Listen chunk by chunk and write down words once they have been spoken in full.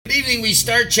evening we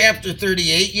start chapter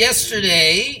 38.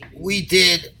 Yesterday we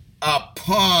did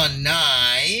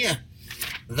panai,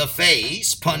 the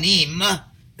face, panim,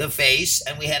 the face,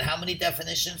 and we had how many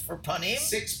definitions for panim?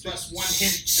 6 plus 1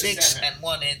 hint to 6 7. and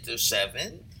 1 into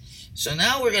 7. So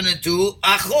now we're going to do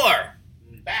achor.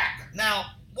 Back. Now,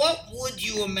 what would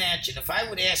you imagine if I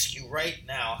would ask you right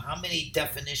now, how many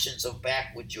definitions of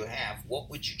back would you have? What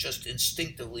would you just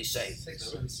instinctively say?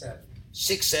 6 and 7.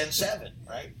 6 and 7,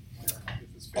 right?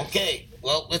 Okay,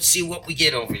 well, let's see what we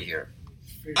get over here.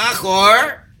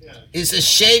 Achor is a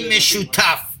shem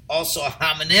mishutaf, also a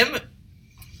homonym.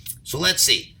 So let's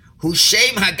see. Hu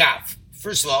shem hagav.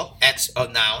 First of all, that's a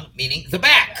noun meaning the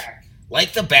back,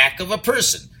 like the back of a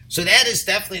person. So that is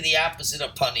definitely the opposite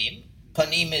of panim.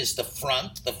 Panim is the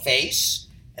front, the face,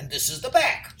 and this is the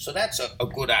back. So that's a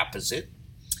good opposite.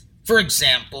 For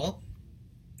example,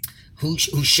 hu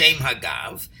shem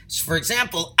hagav. For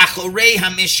example, achorei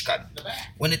hamishkan.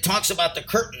 When it talks about the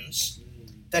curtains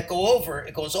that go over,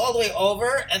 it goes all the way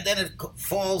over, and then it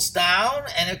falls down,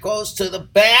 and it goes to the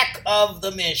back of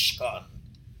the mishkan.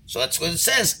 So that's what it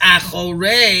says,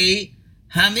 achorei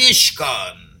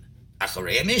hamishkan.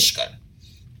 Achorei hamishkan.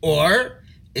 Or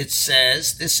it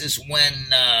says, this is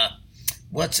when,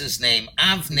 what's his name?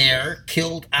 Avner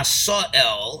killed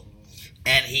Asael,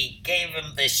 and he gave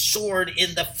him the sword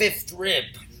in the 5th rib.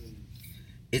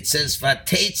 It says,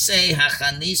 Vatetze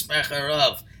hachanis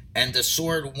mecharav, and the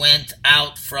sword went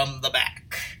out from the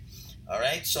back. All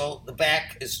right, so the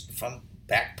back is from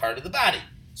back part of the body.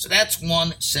 So that's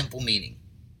one simple meaning.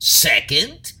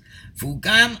 Second,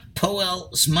 vugam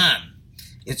poel zman.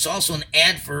 It's also an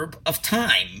adverb of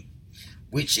time,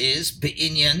 which is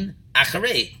be'inyan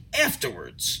acharei,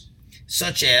 afterwards.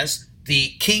 Such as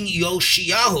the King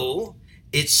Yoshiyahu,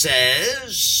 it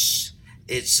says,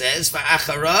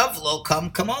 va'acharav lo kam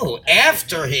kamohu.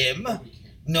 After him,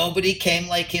 nobody came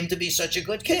like him to be such a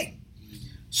good king.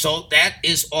 So that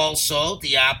is also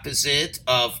the opposite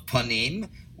of panim,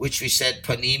 which we said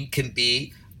panim can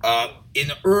be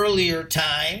in earlier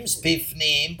times,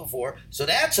 bifnim, before. So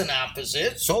that's an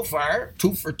opposite. So far,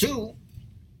 2 for 2.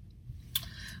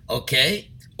 Okay.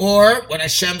 Or when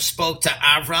Hashem spoke to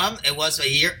Avram, it was a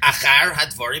year achar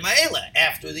hadvarim ha'ela,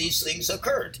 after these things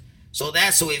occurred. So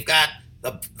we've got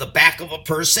the back of a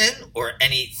person or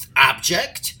any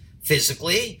object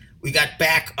physically. We got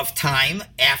back of time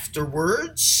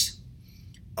afterwards.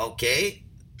 Okay.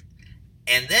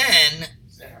 And then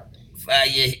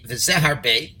the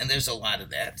Zeharbe, and there's a lot of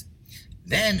that.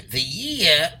 Then the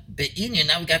Yiyah Be'inyan,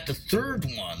 now we got the third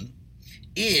one,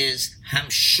 is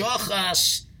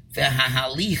Hamshachas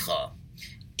V'Hahalicha,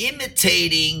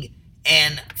 imitating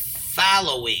and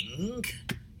following.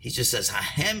 He just says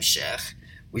Hahemshech,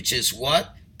 which is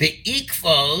what?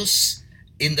 Be'ikvos,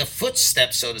 in the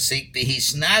footsteps, so to speak,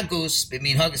 Be'hisnagus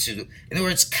Be'minhagus. In other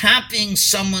words, copying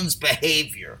someone's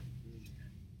behavior.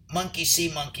 Monkey see,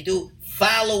 monkey do.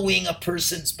 Following a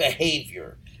person's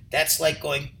behavior. That's like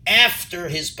going after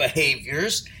his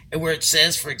behaviors. And where it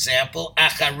says, for example,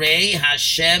 Acharei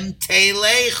Hashem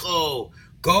Telecho.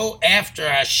 Go after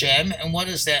Hashem. And what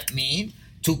does that mean?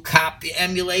 To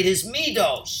emulate his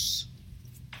midos.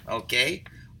 Okay?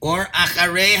 Or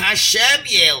Acharei Hashem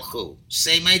Yelchu.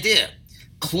 Same idea.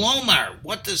 Klomar.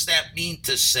 What does that mean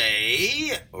to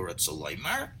say? Or it's a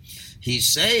loimar. He's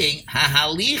saying,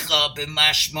 Hahalicha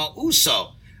b'mashma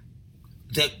uso.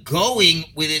 The going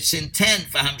with its intent,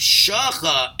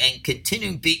 v'hamshacha, and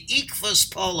continuing be'ikvas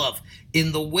polav,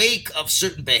 in the wake of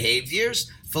certain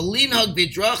behaviors, v'linhag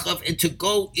bidrachav, and to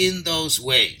go in those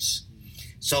ways.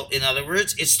 So, in other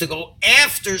words, it's to go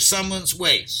after someone's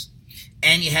ways.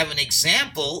 And you have an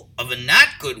example of a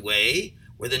not good way,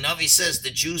 where the Navi says the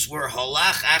Jews were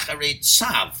halach acharei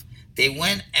tzav. They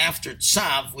went after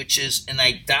tzav, which is an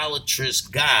idolatrous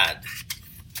god.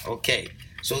 Okay.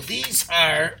 So these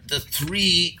are the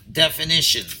 3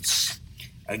 definitions.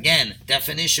 Again,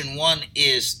 definition 1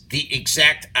 is the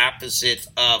exact opposite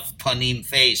of panim,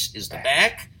 face, is the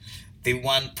back. The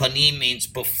one panim means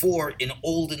before, in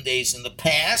olden days, in the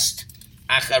past.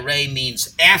 Acharei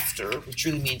means after, which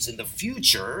really means in the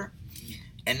future.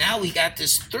 And now we got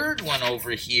this third one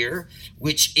over here,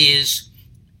 which is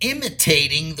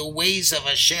imitating the ways of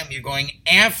Hashem. You're going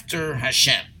after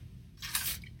Hashem.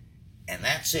 And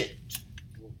that's it.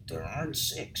 There aren't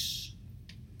 6.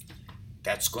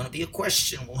 That's going to be a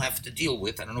question we'll have to deal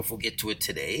with. I don't know if we'll get to it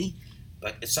today,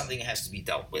 but it's something that has to be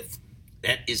dealt with.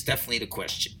 That is definitely the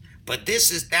question. But this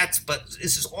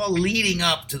is all leading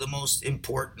up to the most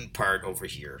important part over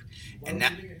here. Why would you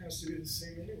think it has to be the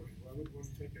same anyway? Why would one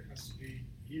think it has to be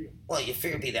even? Well, you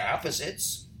figure it'd be the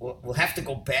opposites. We'll have to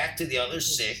go back to the other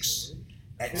 6.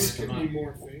 There could be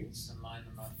more things.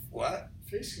 What?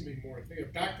 Face can be more a thing. A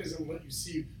back doesn't let you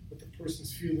see what the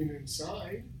person's feeling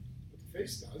inside, but the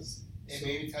face does. And So,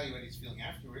 maybe tell you what he's feeling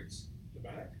afterwards. the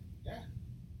back?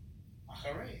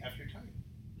 Acharei, after time.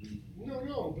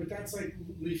 No, but that's like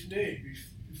lifnei,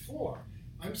 before.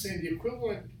 I'm saying the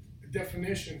equivalent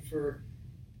definition for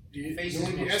the Face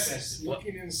knowing is the most essence, sensitive.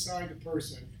 looking inside the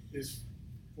person was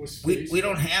We face.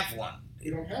 don't have one.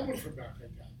 We don't have one for back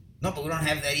like that. No, but we don't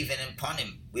have that even in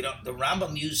Panim. We don't. The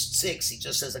Rambam used 6. He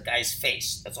just says a guy's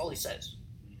face. That's all he says.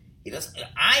 He doesn't.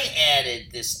 I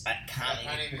added this accounting.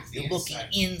 Panim is the You're looking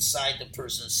inside the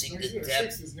person, seeing the Six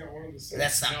depth. is not one of the six.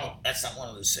 That's not. No. That's not one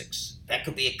of the 6. That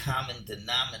could be a common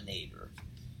denominator,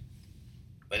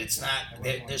 but it's not.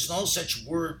 There's no such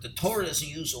word. The Torah doesn't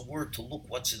use a word to look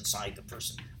what's inside the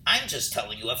person. I'm just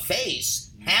telling you, a face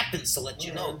happens to let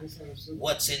you know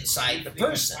what's inside the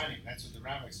person. That's what the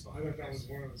rabbi spoke. I thought that was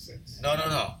one of the 6.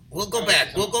 No. We'll go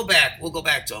back. We'll go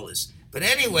back to all this. But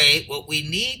anyway, what we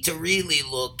need to really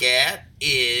look at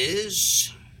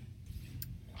is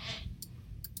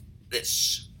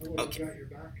this. Okay.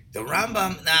 The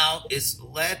Rambam now is,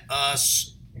 let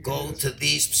us go to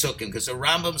these psukim, because the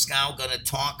Rambam's now going to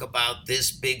talk about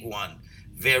this big one.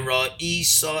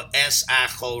 Vero'iso es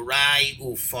achorai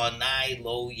ufanai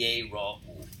lo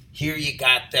yera'u. Here you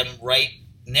got them right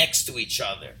next to each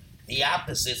other. The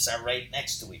opposites are right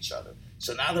next to each other.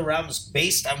 So now the Rambam's,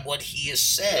 based on what he has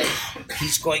said,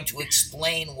 he's going to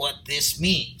explain what this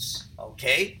means.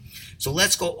 Okay? So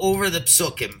let's go over the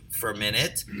psukim for a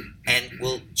minute, and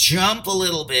we'll jump a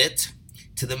little bit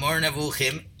to the Mor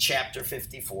Nevuchim, chapter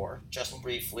 54, just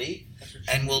briefly,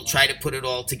 and we'll try to put it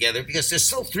all together, because there's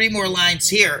still 3 more lines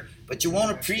here, but you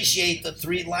won't appreciate the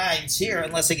 3 lines here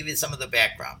unless I give you some of the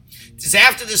background. This is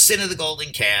after the sin of the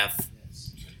golden calf.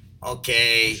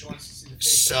 Okay,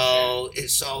 so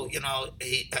you know,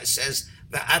 he says,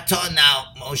 "V'ata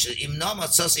now, Moshe, im no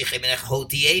matzasi chemenech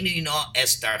hodienu no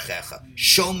es darchecha.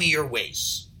 Show me your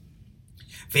ways.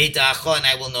 V'edacha, and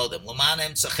I will know them.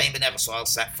 L'manem tzachem b'necha, so I'll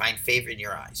find favor in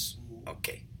your eyes."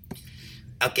 Okay,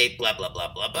 blah blah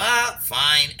blah blah blah.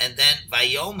 Fine, and then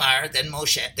Vayomar, then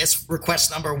Moshe. That's request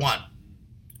number 1.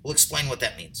 We'll explain what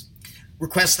that means.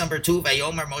 Request number 2,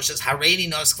 Vayomar, Moshe says, "Hareini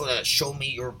nos k'la, show me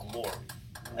your glory."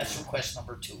 That's request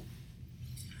number 2.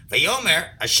 Vayomer,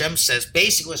 Hashem says,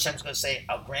 basically Hashem's going to say,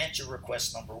 I'll grant your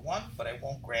request number 1, but I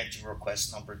won't grant you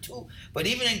request number 2. But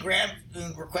even in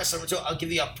request number 2, I'll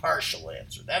give you a partial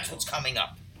answer. That's what's coming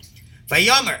up.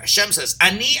 Vayomer, Hashem says,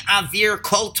 Ani avir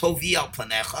kol tovi al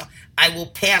panecha. I will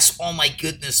pass all my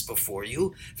goodness before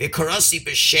you. V'karasi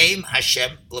b'shem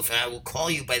Hashem. I will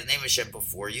call you by the name of Hashem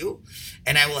before you.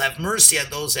 And I will have mercy on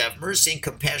those who have mercy and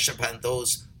compassion upon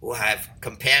those who have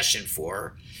compassion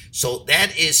for. So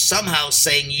that is somehow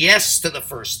saying yes to the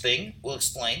first thing. We'll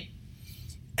explain.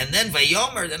 And then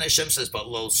Vayomer, then Hashem says, but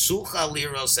lo sucha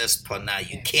liros es pana.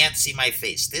 You can't see my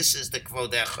face. This is the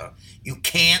kvodecha. You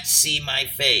can't see my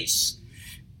face.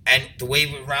 And the way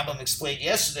Rambam explained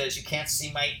yesterday is you can't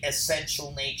see my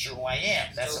essential nature, who I am.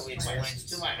 That's how we explained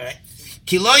it. Right?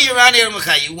 Ki lo yirani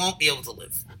ermecha. You won't be able to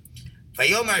live.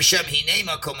 Vayomer Hashem hinei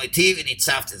makom letiv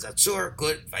v'nitzavte zatzur.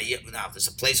 Good. Now there's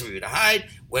a place for you to hide.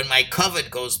 When my covet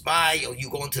goes by, you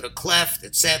go into the cleft,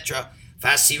 etc.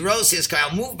 Vasiros says,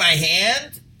 I'll move my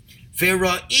hand.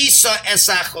 Vero'isa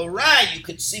esachorai. You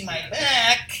could see my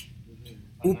back.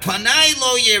 Upanai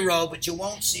lo yero, but you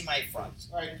won't see my front.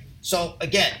 Right. So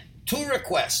again, 2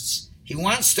 requests. He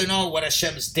wants to know what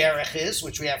Hashem's derech is,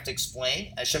 which we have to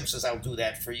explain. Hashem says, I'll do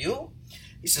that for you.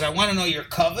 He says, I want to know your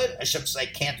covet. Hashem says, I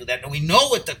can't do that. And we know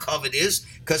what the covet is,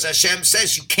 because Hashem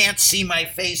says, you can't see my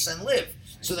face and live.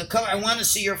 So the covet, I want to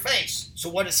see your face. So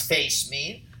what does face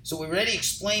mean? So we already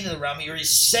explained in the Rambam, your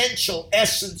essential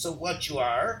essence of what you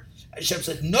are. Hashem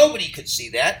said, nobody could see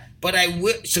that, but I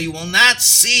will. So you will not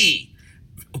see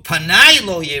Panai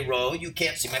lo yero, you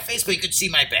can't see my face, but you could see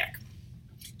my back.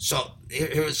 So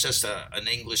here is just an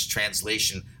English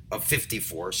translation of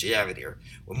 54, so you have it here.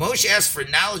 When Moshe asked for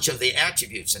knowledge of the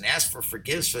attributes and asked for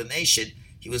forgiveness for the nation,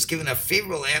 he was given a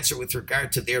favorable answer with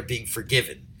regard to their being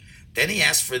forgiven. Then he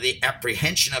asked for the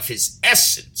apprehension of his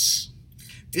essence.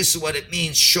 This is what it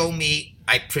means, show me,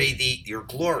 I pray thee, your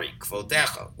glory,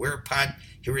 kvodecha. Whereupon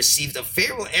he received a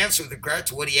favorable answer with regard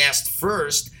to what he asked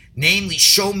first, namely,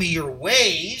 show me your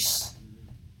ways.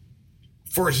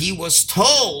 For he was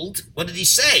told, what did he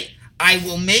say? I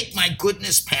will make my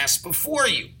goodness pass before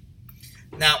you.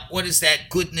 Now, what does that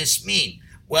goodness mean?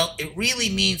 Well, it really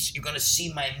means you're going to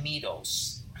see my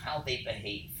midos, how they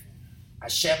behave.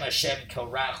 Hashem,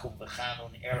 Korachum,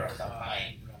 V'chanun, Erech,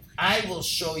 Hamayim. I will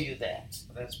show you that.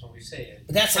 Well, that's what we say.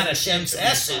 But that's not Hashem's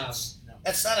essence. No.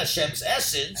 That's not Hashem's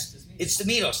essence. It's the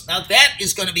midos. Now that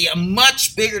is going to be a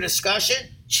much bigger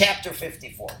discussion, chapter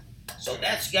 54. So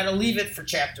that's, you got to leave it for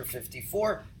chapter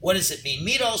 54. What does it mean?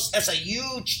 Midos, that's a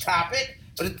huge topic,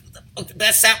 but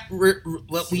that's not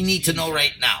what we need to know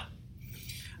right now.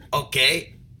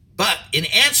 Okay? But in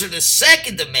answer to the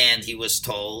second demand, he was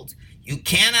told, you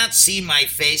cannot see my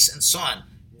face, and so on.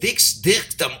 Vix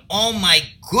dictum, oh my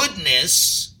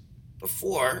goodness,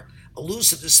 before,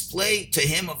 alludes a display to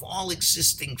him of all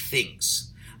existing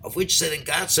things, of which said in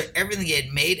God saw everything he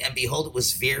had made, and behold, it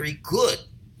was very good.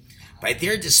 By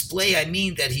their display, I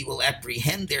mean that he will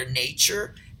apprehend their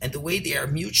nature and the way they are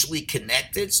mutually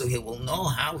connected, so he will know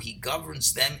how he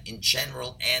governs them in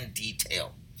general and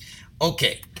detail.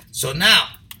 Okay, so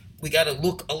now we got to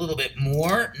look a little bit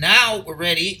more. Now we're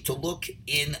ready to look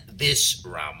in this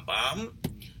Rambam.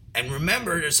 And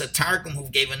remember, there's a Targum who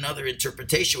gave another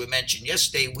interpretation we mentioned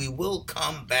yesterday. We will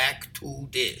come back to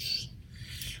this.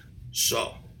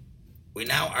 So, we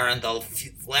now are on the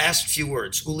last few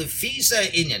words.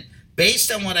 Ulefiza inyan.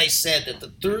 Based on what I said, that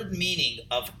the third meaning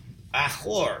of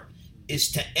ACHOR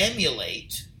is to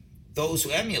emulate, those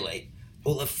who emulate.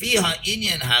 Ulefiha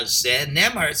inyan hazeh,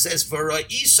 Nemar, it says,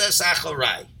 V'ra'isas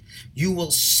achorai. You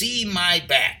will see my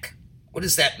back. What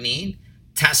does that mean?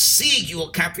 Tasig, you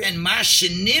will comprehend,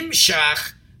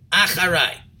 Mashinimshach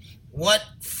acharai. What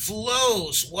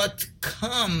flows, what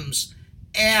comes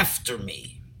after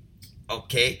me.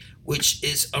 Okay? Which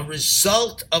is a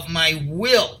result of my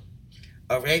will.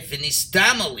 Alright,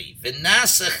 v'nistamali,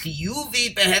 v'nasa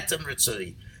chiyuvi behetem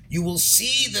ritzuri. You will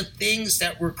see the things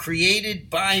that were created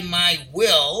by my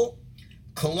will.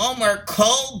 Kolomar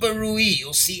kol barui.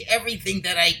 You'll see everything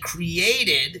that I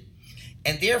created,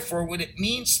 and therefore what it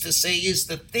means to say is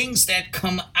the things that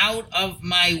come out of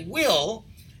my will,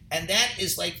 and that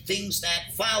is like things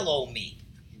that follow me.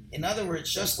 In other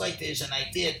words, just like there's an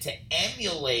idea to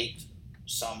emulate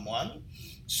someone,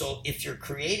 so if you're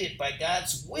created by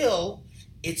God's will,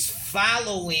 it's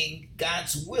following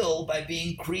God's will by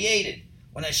being created.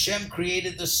 When Hashem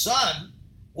created the sun,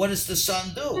 what does the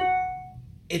sun do?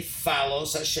 It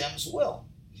follows Hashem's will.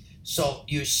 So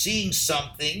you're seeing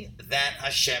something that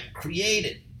Hashem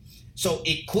created. So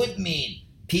it could mean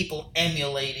people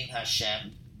emulating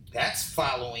Hashem. That's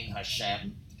following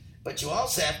Hashem. But you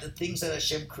also have the things that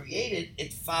Hashem created,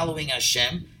 it following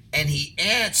Hashem. And he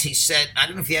adds, he said, I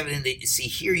don't know if you have it in the, see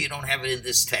here you don't have it in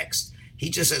this text. He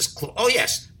just says, oh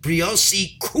yes,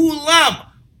 Briosi Kulam,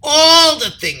 all the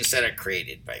things that are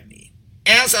created by me.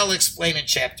 As I'll explain in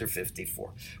chapter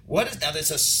 54. Now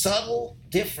there's a subtle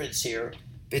difference here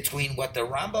between what the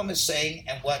Rambam is saying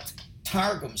and what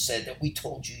Targum said that we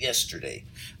told you yesterday.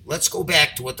 Let's go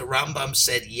back to what the Rambam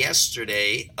said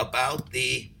yesterday about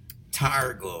the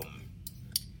Targum.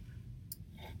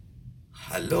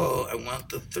 Hello, I want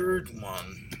the third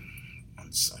one.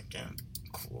 1 second.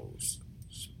 Close.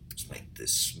 Let's make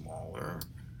this smaller.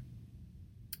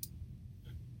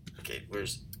 Okay,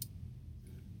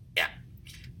 yeah.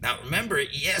 Now remember,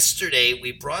 yesterday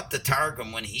we brought the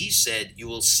Targum when he said, you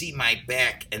will see my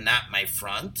back and not my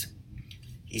front.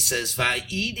 He says,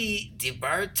 Va'idi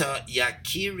dibarta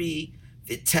yakiri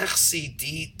v'techsi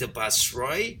di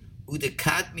debasroi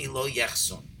udekadmi lo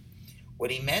yachsun. What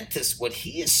he meant is, what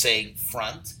he is saying,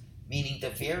 front, meaning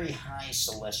the very high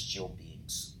celestial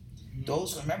beings.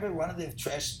 Those, remember, one of the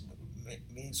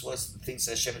meanings was the things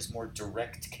that Hashem has more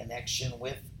direct connection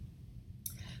with.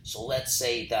 So let's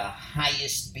say the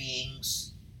highest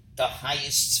beings, the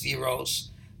highest spheros,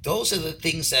 those are the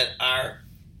things that are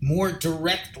more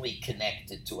directly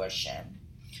connected to Hashem.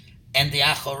 And the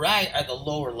achorai are the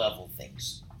lower level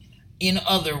things. In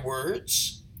other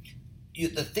words,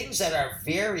 the things that are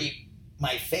very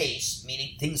my face,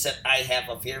 meaning things that I have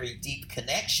a very deep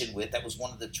connection with, that was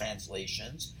one of the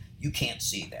translations, you can't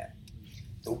see that.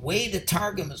 The way the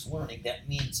Targum is learning, that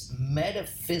means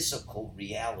metaphysical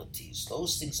realities,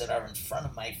 those things that are in front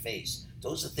of my face,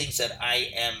 those are things that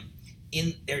I am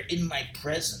they're in my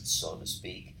presence, so to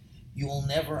speak. You will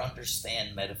never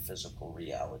understand metaphysical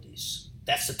realities.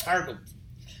 That's the Targum.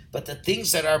 But the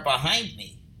things that are behind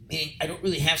me, meaning I don't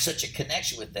really have such a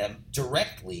connection with them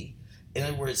directly, in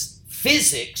other words,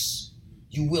 physics,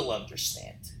 you will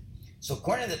understand. So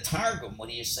according to the Targum, what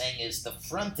he is saying is the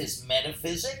front is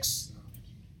metaphysics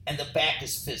and the back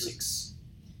is physics,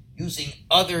 using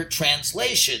other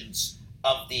translations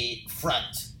of the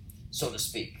front, so to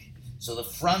speak. So the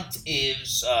front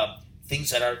is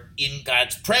things that are in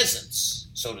God's presence,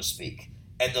 so to speak,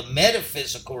 and the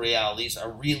metaphysical realities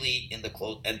are really in the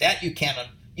clothes, and that you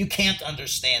can't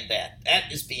understand that.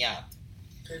 That is beyond.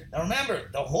 Now remember,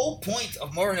 the whole point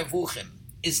of Moreh Nevuchim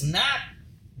is not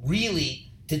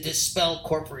really to dispel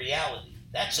corporeality.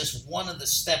 That's just one of the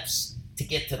steps to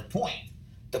get to the point.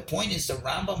 The point is the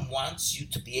Rambam wants you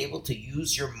to be able to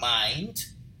use your mind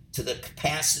to the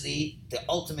capacity, the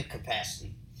ultimate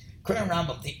capacity. According to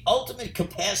Rambam, the ultimate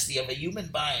capacity of a human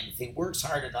being, if he works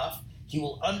hard enough, he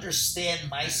will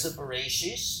understand Maisa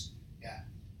Bereshis,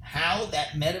 how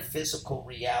that metaphysical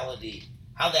reality,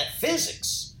 how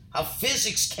physics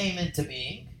came into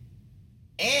being,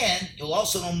 and you'll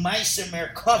also know Maisa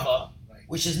Merkava,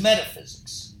 which is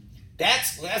metaphysics.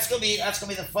 That's gonna be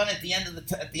the fun at the end of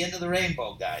the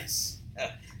rainbow, guys.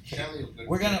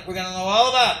 We're gonna know all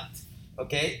about it.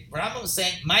 Okay, Rambam is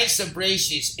saying Maisa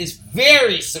Bereshis is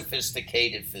very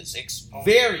sophisticated physics,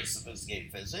 Maisa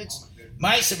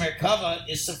Merkava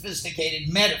is sophisticated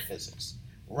metaphysics.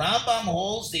 Rambam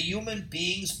holds the human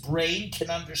being's brain can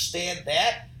understand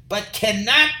that, but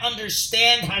cannot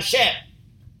understand Hashem.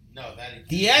 No, that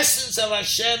the essence of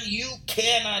Hashem you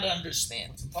cannot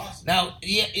understand. It's impossible. Now,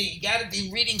 you got to be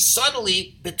reading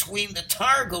subtly between the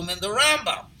Targum and the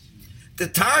Rambam. The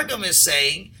Targum is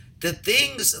saying the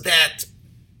things that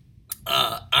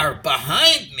are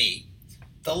behind me,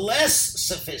 the less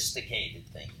sophisticated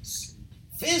things.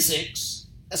 Physics,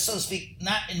 so to speak,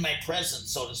 not in my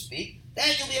presence, so to speak,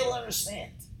 that you'll be able to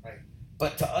understand. Right.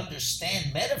 But to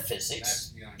understand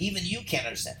metaphysics, even you can't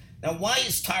understand. Now, why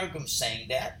is Targum saying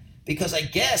that? Because I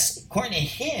guess, according to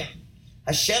him,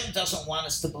 Hashem doesn't want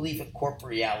us to believe in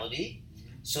corporeality.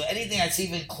 So anything that's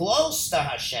even close to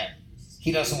Hashem,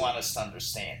 he doesn't want us to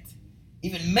understand.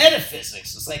 Even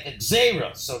metaphysics is like a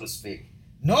xera, so to speak.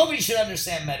 Nobody should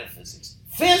understand metaphysics.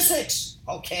 Physics,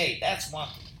 okay, that's one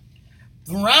thing.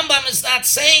 The Rambam is not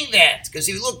saying that, because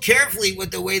if you look carefully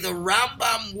with the way the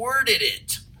Rambam worded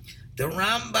it, the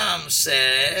Rambam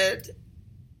said,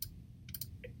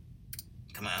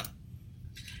 come on,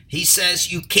 he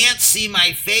says, you can't see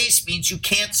my face means you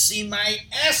can't see my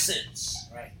essence.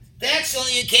 Right. That's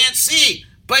only you can't see,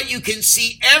 but you can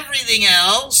see everything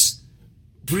else.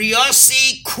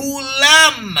 Briosi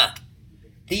kulam,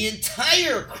 the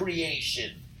entire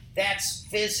creation. That's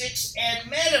physics and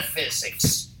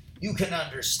metaphysics. You can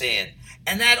understand.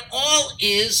 And that all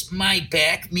is my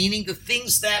back, meaning the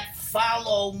things that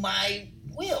follow my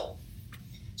will.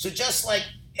 So just like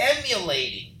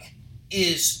emulating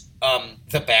is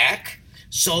the back,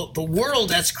 so the world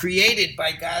that's created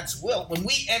by God's will, when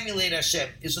we emulate Hashem,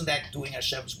 isn't that doing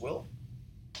Hashem's will?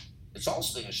 It's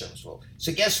also doing Hashem's will.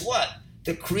 So guess what?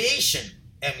 The creation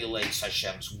emulates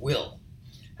Hashem's will.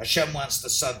 Hashem wants the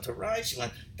sun to rise. He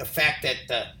wants the fact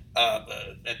that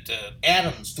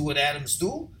atoms do what atoms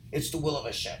do. It's the will of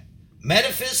Hashem.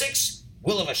 Metaphysics,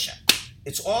 will of Hashem.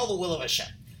 It's all the will of Hashem.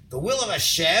 The will of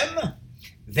Hashem,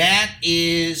 that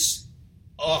is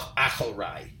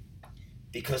ACHOR,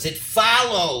 because it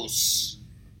follows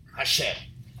Hashem.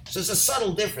 So there's a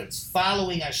subtle difference.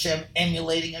 Following Hashem,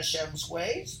 emulating Hashem's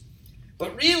ways.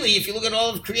 But really, if you look at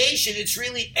all of creation, it's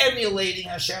really emulating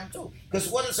Hashem too. Because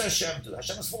what does Hashem do?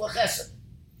 Hashem is full of chesed.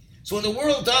 So when the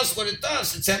world does what it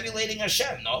does, it's emulating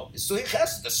Hashem. No, it's doing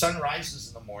chesed. The sun rises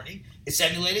in the morning, it's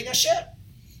emulating Hashem.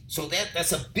 So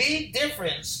that's a big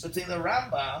difference between the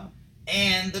Rambam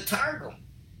and the Targum.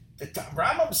 The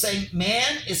Rambam is saying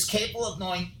man is capable of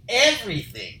knowing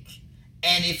everything.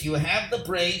 And if you have the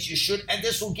brains, you should, and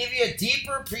this will give you a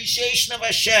deeper appreciation of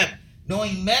Hashem.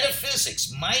 Knowing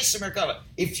metaphysics, Maisa Merkava.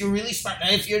 If you're really smart, now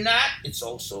if you're not, it's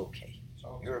also okay.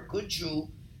 You're a good Jew.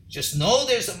 Just know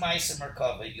there's a Maisa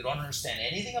Merkava. You don't understand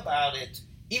anything about it.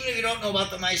 Even if you don't know about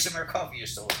the Maisa Merkava, you're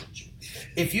still a good Jew.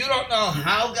 If you don't know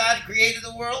how God created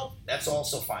the world, that's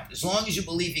also fine. As long as you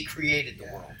believe He created the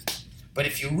world. But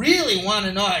if you really want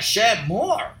to know Hashem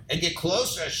more and get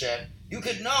closer to Hashem, you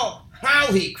could know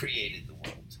how He created the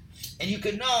world. And you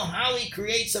can know how He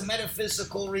creates a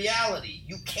metaphysical reality.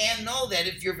 You can know that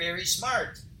if you're very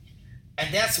smart.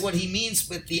 And that's what he means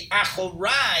with the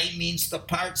achorai, means the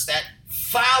parts that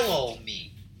follow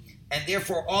me. And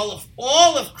therefore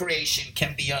all of creation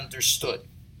can be understood.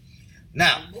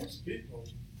 Now, most people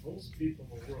in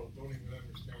the world don't even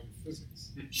understand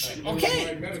physics.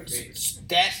 Okay,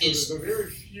 that is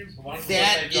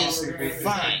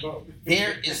fine.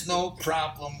 There is no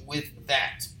problem with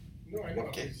that. No, I know.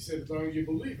 Okay. You said as long as you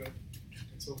believe it,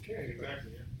 it's okay.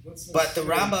 Exactly. Yeah. But the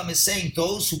Rambam is saying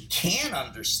those who can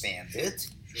understand it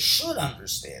should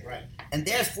understand. Right. And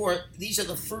therefore, these are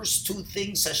the first two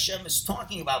things Hashem is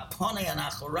talking about, Panei and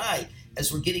Achorai,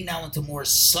 as we're getting now into more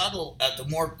subtle, on the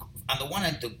one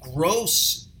hand, the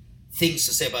gross things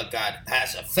to say about God.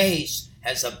 Has a face,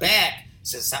 has a back.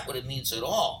 So it's not what it means at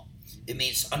all. It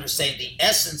means understanding the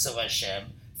essence of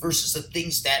Hashem versus the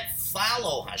things that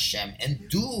follow Hashem and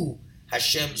do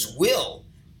Hashem's will.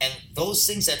 and those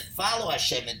things that follow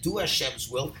Hashem and do Hashem's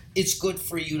will, it's good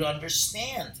for you to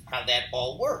understand how that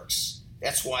all works.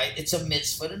 That's why it's a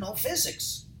mitzvah to know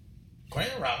physics.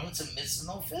 According to Rambam, it's a mitzvah to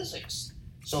know physics.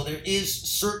 So there is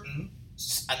certain,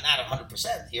 I'm not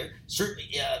 100% here, certain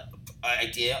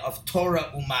idea of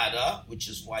Torah Umada, which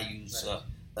is why I use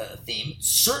a theme.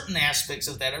 Certain aspects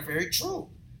of that are very true.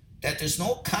 That there's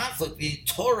no conflict between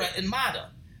Torah and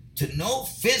Mada. To know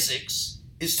physics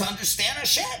is to understand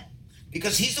Hashem,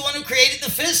 because He's the one who created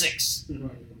the physics.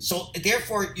 So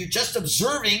therefore, you're just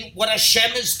observing what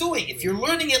Hashem is doing. If you're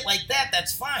learning it like that,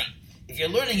 that's fine. If you're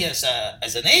learning as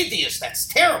an atheist, that's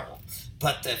terrible.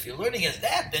 But if you're learning as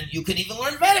that, then you can even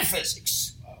learn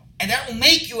metaphysics, and that will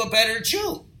make you a better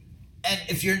Jew. And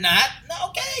if you're not,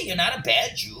 okay, you're not a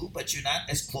bad Jew, but you're not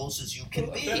as close as you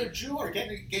can be. A better Jew, or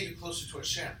get you closer to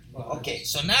Hashem. Okay,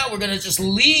 so now we're going to just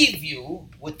leave you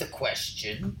with the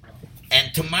question,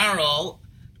 and tomorrow,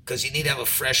 because you need to have a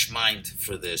fresh mind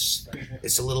for this,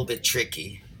 it's a little bit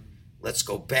tricky. Let's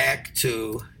go back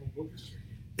to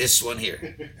this one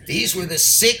here. These were the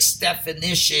 6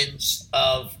 definitions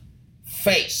of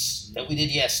face that we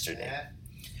did yesterday.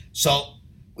 So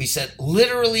we said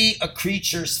literally a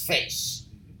creature's face.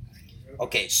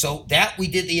 Okay, so that we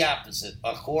did the opposite.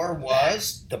 Achor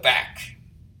was the back.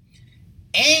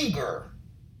 Anger.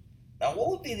 Now, what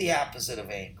would be the opposite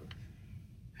of anger?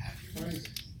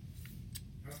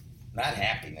 Not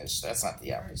happiness. That's not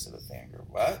the opposite of anger.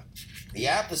 What? The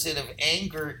opposite of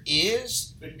anger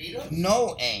is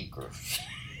no anger.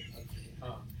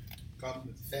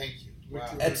 Thank you.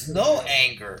 Wow. That's no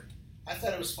anger. I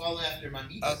thought it was falling after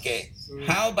Manitas. Okay.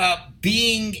 How about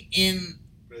being in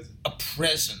a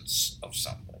presence of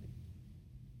somebody?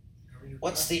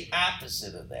 What's the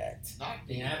opposite of that? Not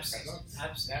the absence of the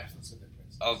presence.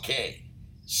 Okay.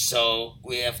 So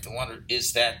we have to wonder,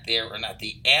 is that there or not?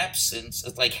 The absence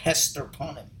is like Hester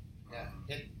Punim. Yeah.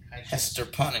 Hester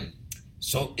Punim.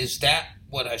 So is that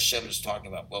what Hashem is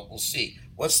talking about? Well, we'll see.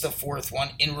 What's the 4th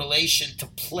one? In relation to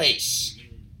place.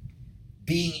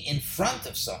 Being in front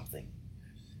of something.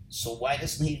 So why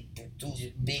doesn't he do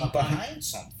being behind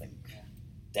something?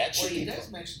 That should he be. does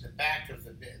mention the back of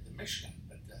the Mishnah,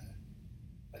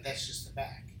 but that's just the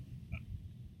back.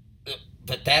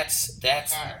 But that's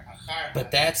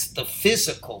but that's the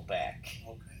physical back.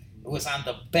 Okay. It was on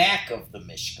the back of the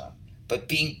Mishkan, but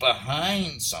being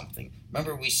behind something.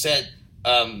 Remember, we said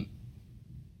that.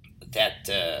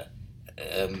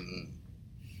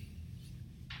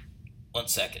 1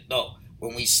 second. No.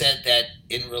 When we said that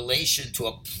in relation to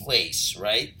a place,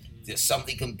 right?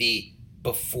 Something can be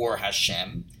before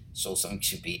Hashem, so something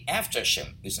should be after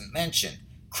Hashem. Isn't mentioned.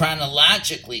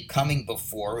 Chronologically coming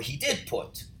before, he did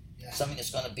put. Yeah. Something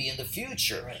that's going to be in the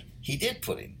future, right. He did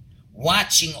put in.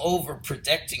 Watching over,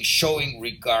 protecting, showing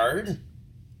regard,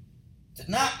 did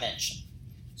not mention.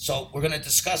 So we're going to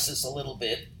discuss this a little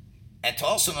bit. And to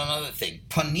also know another thing,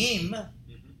 panim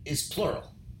is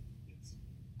plural.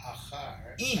 Achar.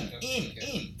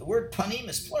 Im. The word panim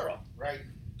is plural. Right.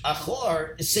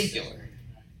 Achor is singular.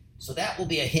 So that will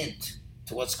be a hint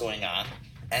to what's going on.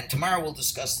 And tomorrow we'll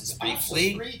discuss this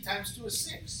briefly. 3 times 2 is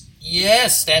 6.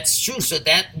 Yes, that's true. So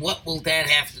what will that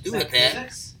have to do with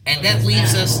that? And that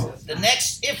leaves us, the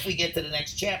next, if we get to the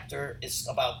next chapter, it's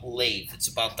about Lev. It's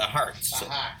about the heart. So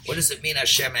what does it mean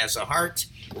Hashem has a heart?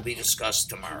 Will be discussed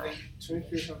tomorrow.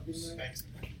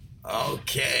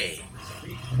 Okay.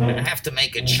 I have to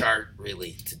make a chart,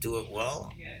 really. To do it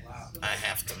well, I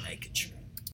have to make a chart.